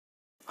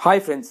Hi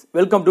friends,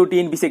 welcome to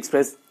TNPC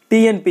Express.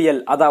 TNPL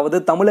அதாவது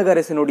தமிழக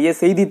அரசினுடைய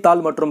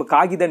செய்தித்தாள் மற்றும்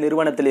காகித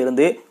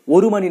நிறுவனத்திலிருந்து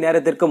ஒரு மணி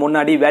நேரத்திற்கு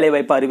முன்னாடி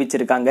வேலைவாய்ப்பு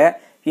அறிவிச்சிருக்காங்க.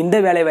 இந்த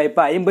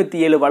வேலைவாய்ப்பு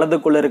 57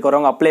 வலதுக்குள்ள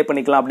இருக்கிறவங்க அப்ளை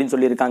பண்ணிக்கலாம் அப்படின்னு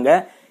சொல்லியிருக்காங்க.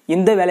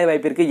 இந்த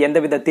வேலைவாய்ப்பிற்கு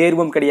எந்தவித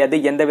தேர்வும் கிடையாது,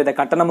 எந்தவித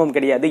கட்டணமும்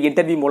கிடையாது.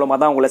 இன்டர்வியூ மூலமா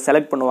தான் உங்களை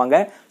செலக்ட் பண்ணுவாங்க.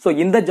 ஸோ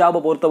இந்த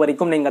ஜாபை பொறுத்த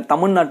வரைக்கும் நீங்க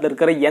தமிழ்நாட்டில்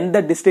இருக்கிற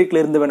எந்த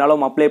டிஸ்ட்ரிக்ட்ல இருந்து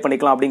வேணாலும் அப்ளை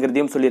பண்ணிக்கலாம்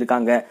அப்படிங்கிறதையும்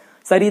சொல்லியிருக்காங்க.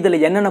 சரி, இதுல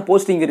என்னென்ன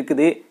போஸ்டிங்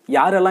இருக்குது,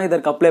 யாரெல்லாம்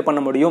இதற்கு அப்ளை பண்ண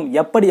முடியும்,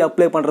 எப்படி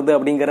அப்ளை பண்றது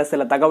அப்படிங்கிற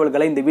சில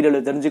தகவல்களை இந்த வீடியோல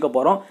தெரிஞ்சுக்க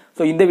போறோம்.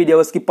 ஸோ இந்த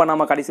வீடியோவை ஸ்கிப்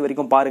பண்ணாம கடைசி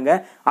வரைக்கும் பாருங்க.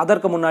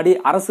 அதற்கு முன்னாடி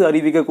அரசு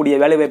அறிவிக்கக்கூடிய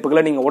வேலை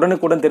வாய்ப்புகளை நீங்க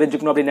உடனுக்குடன்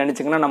தெரிஞ்சுக்கணும் அப்படின்னு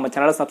நினைச்சீங்கன்னா நம்ம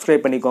சேனலை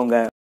சப்ஸ்கிரைப் பண்ணிக்கோங்க.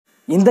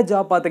 இந்த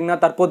ஜாப் பாத்தீங்கன்னா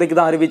தற்போதைக்கு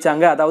தான்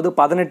அறிவிச்சாங்க. அதாவது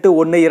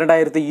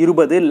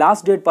 18/1/2020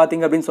 லாஸ்ட் டேட்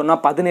பாத்தீங்க அப்படின்னு சொன்னா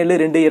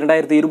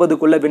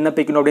 17/2/2020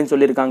 விண்ணப்பிக்கணும் அப்படின்னு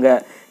சொல்லியிருக்காங்க.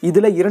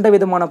 இதுல இரண்டு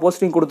விதமான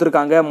போஸ்டிங்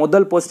கொடுத்திருக்காங்க.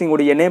 முதல் போஸ்டிங்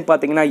உடைய நேம்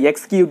பாத்தீங்கன்னா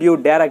எக்ஸிகியூட்டிவ்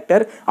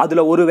டைரக்டர்,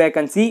 அதுல ஒரு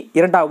வேகன்சி.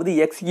 இரண்டாவது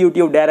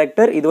எக்ஸிகியூட்டிவ்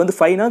டைரக்டர், இது வந்து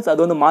ஃபைனான்ஸ், அது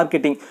வந்து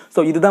மார்க்கெட்டிங். ஸோ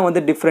இதுதான்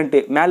வந்து டிஃப்ரெண்ட்.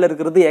 மேல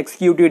இருக்கிறது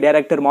executive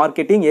director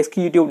marketing,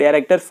 executive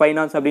director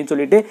finance அப்படின்னு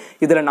சொல்லிட்டு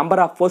இதுல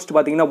நம்பர் ஆஃப் போஸ்ட்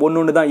பாத்தீங்கன்னா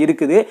ஒன்னு தான்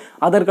இருக்குது.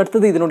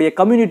 அதற்கடுத்தது இதனுடைய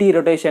கம்யூனிட்டி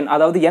ரொட்டேஷன்,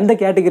 அதாவது எந்த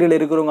கேட்டகரியில்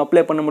இருக்கிறவங்க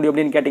அப்ளை பண்ண முடியும்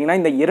அப்படின்னு கேட்டீங்கன்னா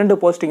இந்த இரண்டு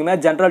போஸ்டிங்குமே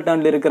ஜெனரல்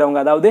டர்ன்ல இருக்கிறவங்க,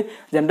 அதாவது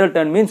ஜெனரல்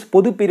டர்ன் மீன்ஸ்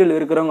பொது பிரிவில்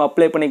இருக்கிறவங்க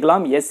அப்ளை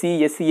பண்ணிக்கலாம். SC,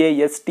 SCA,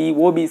 ST,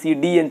 OBC,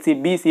 DNC,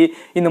 PC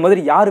இந்த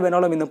மாதிரி யார்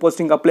வேணாலும் இந்த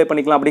போஸ்டிங் அப்ளை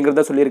பண்ணிக்கலாம்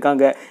அப்படிங்கறத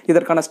சொல்லியிருக்காங்க.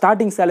 இதற்கான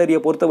ஸ்டார்டிங் சேலரியை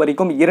பொறுத்த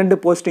வரைக்கும் இரண்டு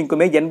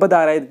போஸ்டிங்குமே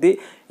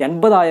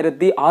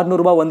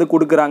 80,600 ரூபாய் வந்து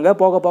கொடுக்குறாங்க.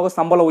 போக போக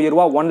சம்பள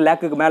உயர்வா 1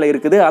 லேக்குக்கு மேல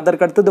இருக்குது.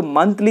 அதற்கடுத்தது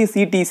மந்த்லி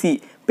சிடிசி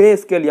பே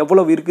ஸ்கேல்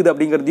எவ்வளவு இருக்குது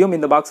அப்படிங்கிறதையும்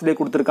இந்த பாக்ஸ்லேயே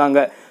கொடுத்துருக்காங்க.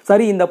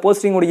 சரி, இந்த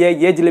போஸ்டிங் உடைய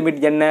ஏஜ்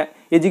லிமிட் என்ன,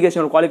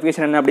 எஜுகேஷனல்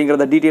குவாலிஃபிகேஷன் என்ன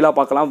அப்படிங்கிறத டீட்டெயிலாக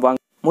பார்க்கலாம் வாங்க.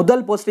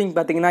 முதல் போஸ்டிங்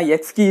பார்த்தீங்கன்னா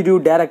எக்ஸிகியூட்டிவ்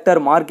டைரக்டர்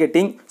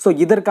மார்க்கெட்டிங். ஸோ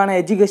இதற்கான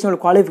எஜுகேஷனல்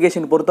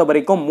குவாலிஃபிகேஷன் பொறுத்த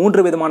வரைக்கும்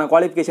 3 விதமான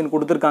குவாலிஃபிகேஷன்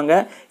கொடுத்துருக்காங்க.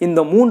 இந்த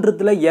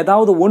மூன்றுத்தில்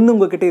ஏதாவது ஒன்று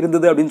உங்ககிட்ட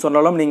இருந்தது அப்படின்னு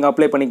சொன்னாலும் நீங்கள்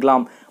அப்ளை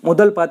பண்ணிக்கலாம்.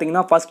 முதல்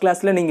பார்த்தீங்கன்னா ஃபர்ஸ்ட்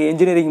கிளாஸில் நீங்கள்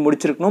இன்ஜினியரிங்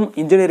முடிச்சிருக்கணும்.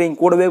 இன்ஜினியரிங்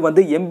கூடவே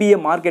வந்து MBA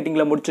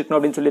மார்க்கெட்டிங்கில் முடிச்சிருக்கணும்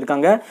அப்படின்னு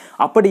சொல்லியிருக்காங்க.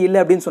 அப்படி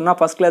இல்லை அப்படின்னு சொன்னால்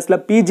ஃபர்ஸ்ட் கிளாஸில்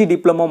PG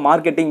டிப்ளமோ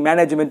மார்க்கெட்டிங்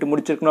மேனேஜ்மெண்ட்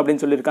முடிச்சிருக்கணும்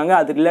அப்படின்னு சொல்லியிருக்காங்க.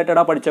 அது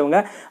ரிலேட்டடாக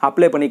படித்தவங்க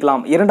அப்ளை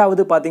பண்ணிக்கலாம்.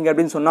 இரண்டாவது பார்த்தீங்க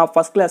அப்படின்னு சொன்னால்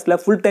ஃபர்ஸ்ட் கிளாஸில்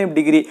ஃபுல் டைம்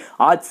டிகிரி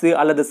ஆர்ட்ஸ்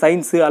அல்லது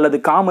சயின்ஸ் அல்லது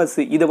காமர்ஸ்,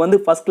 இது வந்து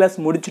ஃபர்ஸ்ட் கிளாஸ்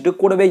முடிச்சுட்டு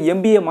கூடவே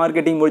MBA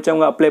மார்க்கெட்டிங்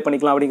முடிச்சவங்க அப்ளை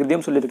பண்ணிக்கலாம்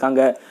அப்படிங்கிறதையும் சொல்லியிருக்காங்க.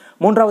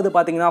 மூன்றாவது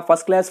பார்த்தீங்கன்னா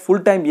first class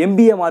full time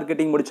MBA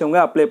marketing முடிச்சவங்க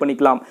அப்ளை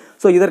பண்ணிக்கலாம்.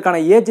 ஸோ இதற்கான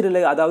ஏஜ்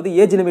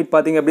லிமிட்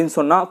பார்த்தீங்க அப்படின்னு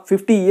சொன்னால்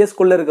 50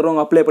 இயர்ஸ்க்குள்ள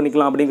இருக்கிறவங்க அப்ளை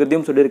பண்ணிக்கலாம்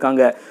அப்படிங்கிறதையும்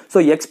சொல்லியிருக்காங்க. ஸோ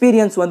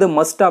எக்ஸ்பீரியன்ஸ் வந்து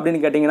மஸ்ட்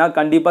அப்படின்னு கேட்டிங்கன்னா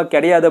கண்டிப்பாக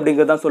கிடையாது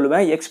அப்படிங்கிறத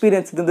சொல்லுவேன்.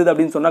 எக்ஸ்பீரியன்ஸ் இருந்தது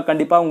அப்படின்னு சொன்னால்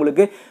கண்டிப்பாக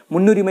உங்களுக்கு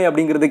முன்னுரிமை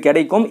அப்படிங்கிறது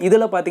கிடைக்கும்.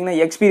 இதில் பார்த்தீங்கன்னா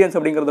எக்ஸ்பீரியன்ஸ்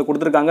அப்படிங்கிறத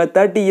கொடுத்துருக்காங்க.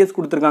 30 இயர்ஸ்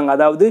கொடுத்துருக்காங்க.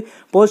 அதாவது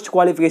போஸ்ட்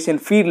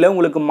குவாலிஃபிகேஷன் ஃபீல்டில்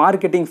உங்களுக்கு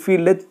மார்க்கெட்டிங்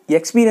ஃபீல்டில்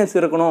எக்ஸ்பீரியன்ஸ்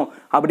இருக்கணும்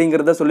அப்படிங்கிறத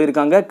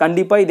சொல்லியிருக்காங்க.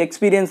 கண்டிப்பாக இது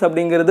எக்ஸ்பீரியன்ஸ்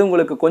அப்படிங்கிறது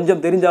உங்களுக்கு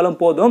கொஞ்சம் தெரிஞ்சாலும்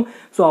போதும்.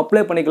 ஸோ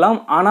அப்ளை பண்ணிக்கலாம்.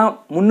 ஆனால்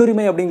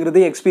முன்னுரிமை அப்படிங்கிறது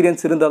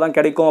எக்ஸ்பீரியன்ஸ் இருந்தால் தான்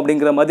கிடைக்கும்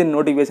அப்படிங்கிற மாதிரி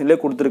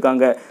நோட்டிஃபிகேஷன்லேயே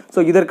கொடுத்துருக்காங்க. ஸோ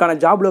இதற்கான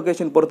ஜாப்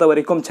லொகேஷன் பொறுத்த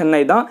வரைக்கும்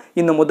சென்னை தான்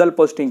இந்த முதல்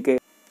போஸ்டிங்க்கு.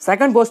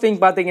 செகண்ட் போஸ்டிங்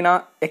பார்த்தீங்கன்னா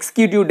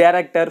எக்ஸிகியூட்டிவ்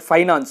டைரக்டர்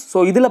ஃபைனான்ஸ். ஸோ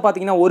இதில்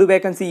பார்த்தீங்கன்னா ஒரு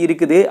வேகன்சி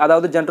இருக்குது.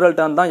 அதாவது ஜென்ரல்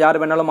டர்ன் தான், யார்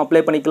வேணாலும்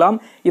அப்ளை பண்ணிக்கலாம்.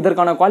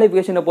 இதற்கான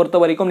குவாலிஃபிகேஷனை பொறுத்த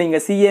வரைக்கும்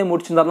நீங்கள் CA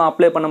முடிச்சிருந்தா தான்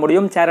அப்ளை பண்ண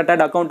முடியும்.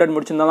 சார்ட்டர்ட் அக்கௌண்டன்ட்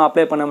முடிச்சிருந்தா தான்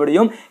அப்ளை பண்ண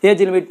முடியும்.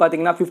 ஏஜ் லிமிட்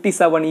பார்த்தீங்கன்னா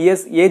 57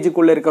 இயர்ஸ்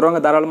ஏஜுக்குள்ளே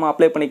இருக்கிறவங்க தாராளமாக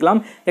அப்ளை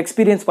பண்ணிக்கலாம்.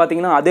 எக்ஸ்பீரியன்ஸ்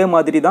பார்த்தீங்கன்னா அதே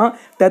மாதிரி தான்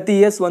 30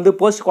 இயர்ஸ் வந்து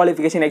போஸ்ட்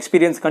குவாலிஃபிகேஷன்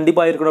எக்ஸ்பீரியன்ஸ்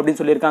கண்டிப்பாக இருக்கணும்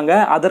அப்படின்னு சொல்லியிருக்காங்க.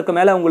 அதற்கு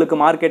மேலே உங்களுக்கு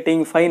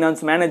மார்க்கெட்டிங்,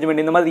 ஃபைனான்ஸ்,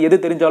 மேனேஜ்மெண்ட் இந்த மாதிரி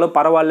எது தெரிஞ்சாலும்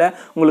பரவாயில்ல,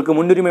 உங்களுக்கு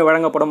முன்னுரிமை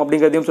வழங்கப்படும்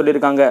அப்படிங்கிறதையும்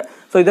சொல்லியிருக்காங்க.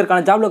 ஸோ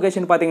இதற்கான ஜாப்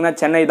லொகேஷன் பார்த்தீங்கன்னா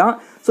சென்னை தான்.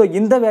 ஸோ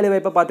இந்த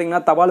வேலைவாய்ப்பை பார்த்தீங்கன்னா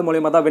தபால்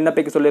மூலியமா தான்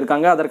விண்ணப்பிக்க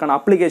சொல்லியிருக்காங்க. அதற்கான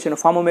அப்ளிகேஷன்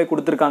ஃபார்முமே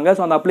கொடுத்துருக்காங்க.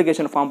 ஸோ அந்த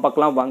அப்ளிகேஷன் ஃபார்ம்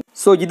பார்க்கலாம் வாங்க.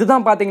 ஸோ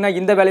இதுதான் பார்த்தீங்கன்னா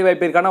இந்த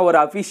வேலைவாய்ப்பிற்கான ஒரு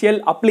அஃபிஷியல்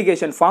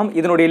அப்ளிகேஷன் ஃபார்ம்.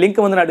 இதனுடைய லிங்க்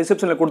வந்து நான்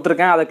டிஸ்கிரிப்ஷனில்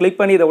கொடுத்துருக்கேன். அதை கிளிக்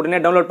பண்ணி இதை உடனே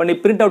டவுன்லோட் பண்ணி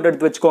பிரிண்ட் அவுட்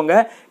எடுத்து வச்சுக்கோங்க.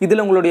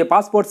 இதில் உங்களுடைய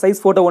பாஸ்போர்ட்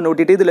சைஸ் ஃபோட்டோ ஒன்று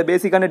விட்டுட்டு இதில்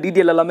பேசிக்கான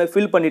டீட்டெயில் எல்லாமே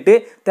ஃபில் பண்ணிட்டு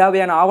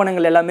தேவையான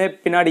ஆவணங்கள் எல்லாமே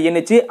பின்னாடி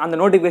இணைச்சு அந்த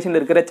நோட்டிஃபிகேஷன்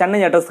இருக்கிற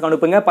சென்னை அட்ரஸ்க்கு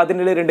அனுப்புங்க.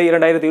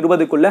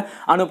 17/2/2020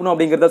 அனுப்பணும்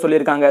அப்படிங்கிறத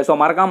சொல்லியிருக்காங்க. ஸோ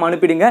மறக்காம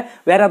அனுப்பிடுங்க.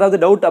 வேற ஏதாவது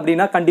டவுட்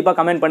அப்படின்னா கண்டிப்பாக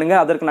கமெண்ட் பண்ணுங்க.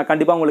 அதற்கு நான்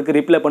கண்டிப்பாக உங்களுக்கு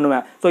ரிப்ளை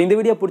பண்ணுவேன். ஸோ இந்த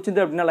வீடியோ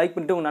பிடிச்சிருந்து அப்படின்னா லைக்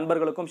பண்ணிட்டு உங்கள்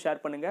நண்பர்களுக்கும்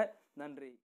ஷேர் பண்ணுங்க. நன்றி.